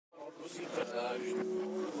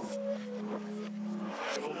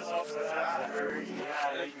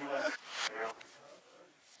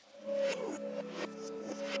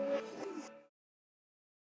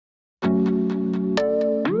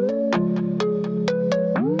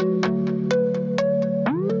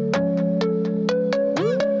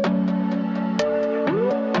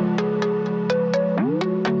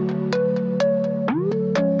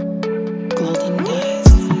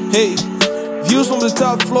Hey, views from the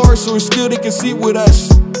top floor, so it's good they can sit with us.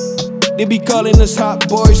 They be calling us hot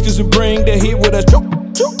boys, cause we bring the heat with us.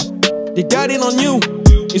 They died in on you,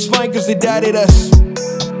 it's fine cause they died at us.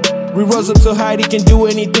 We rose up so high they can do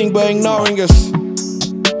anything but ignoring us.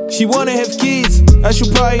 She wanna have kids, I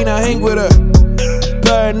should probably not hang with her.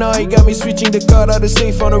 Paranoid got me switching the card out of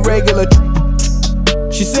safe on a regular.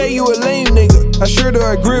 She say you a lame nigga, I sure do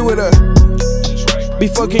agree with her. Be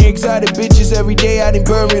fucking exotic bitches every day out in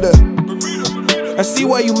Bermuda. I see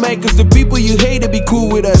why you mad, cause the people you hate to be cool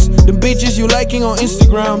with us. The bitches you liking on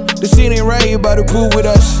Instagram, the scene ain't right, you about to pool with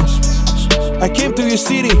us. I came through your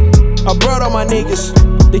city, I brought all my niggas.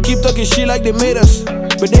 They keep talking shit like they made us,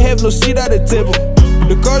 but they have no seat at the table.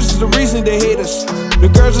 The cars is the reason they hate us. The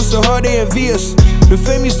girls are so hard they envy us. The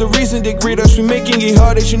fame is the reason they greet us. We making it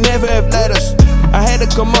hard, they should never have let us. I had to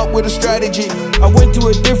come up with a strategy. I went to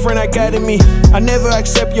a different academy. I never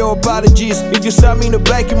accept your apologies. If you stab me in the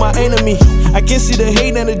back, you're my enemy. I can see the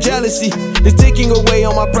hate and the jealousy. They're taking away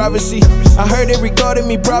all my privacy. I heard they recorded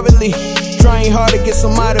me privately, trying hard to get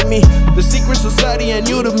some out of me. The secret society ain't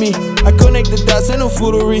new to me. I connect the dots and no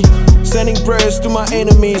foolery. Sending prayers to my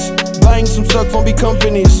enemies, buying some stock from big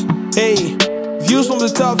companies. Hey, views from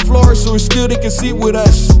the top floor, so it's good they can sit with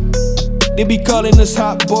us. They be calling us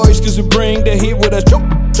hot boys, cause we bring the heat with us.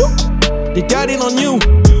 They died in on you,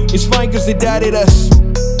 it's fine cause they died at us.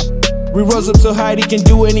 We rose up so high they can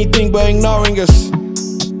do anything but ignoring us.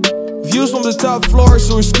 Views from the top floor,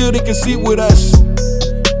 so it's good they can sit with us.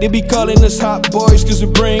 They be calling us hot boys, cause we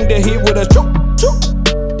bring the heat with us.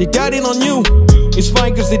 They died in on you, it's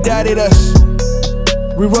fine cause they died at us.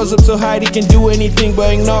 We rose up so high they can do anything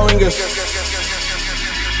but ignoring us.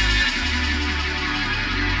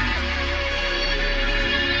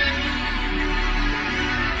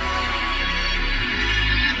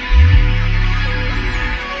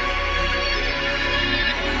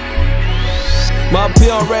 My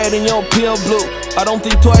pill red and your pill blue. I don't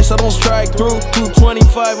think twice, I don't strike through.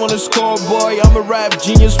 225 on the scoreboard. I'm a rap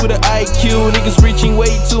genius with an IQ. Niggas reaching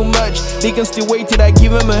way too much. They can still wait till I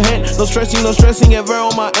give him a hand. No stressing ever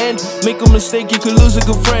on my end. Make a mistake, you could lose a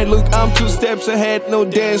good friend. Look, I'm 2 steps ahead, no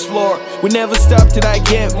dance floor. We never stop till I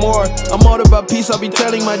get more. I'm all about peace, I'll be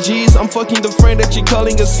telling my G's. I'm fucking the friend that you're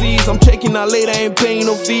calling a C's. I'm checking out late, I ain't paying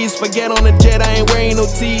no fees. Forget on the jet, I ain't wearing no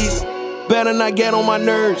tees. Better not get on my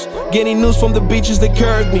nerves. Getting news from the bitches that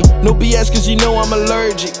curved me. No BS cause you know I'm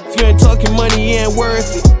allergic. If you ain't talking money, he ain't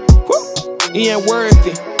worth it. He ain't worth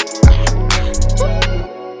it.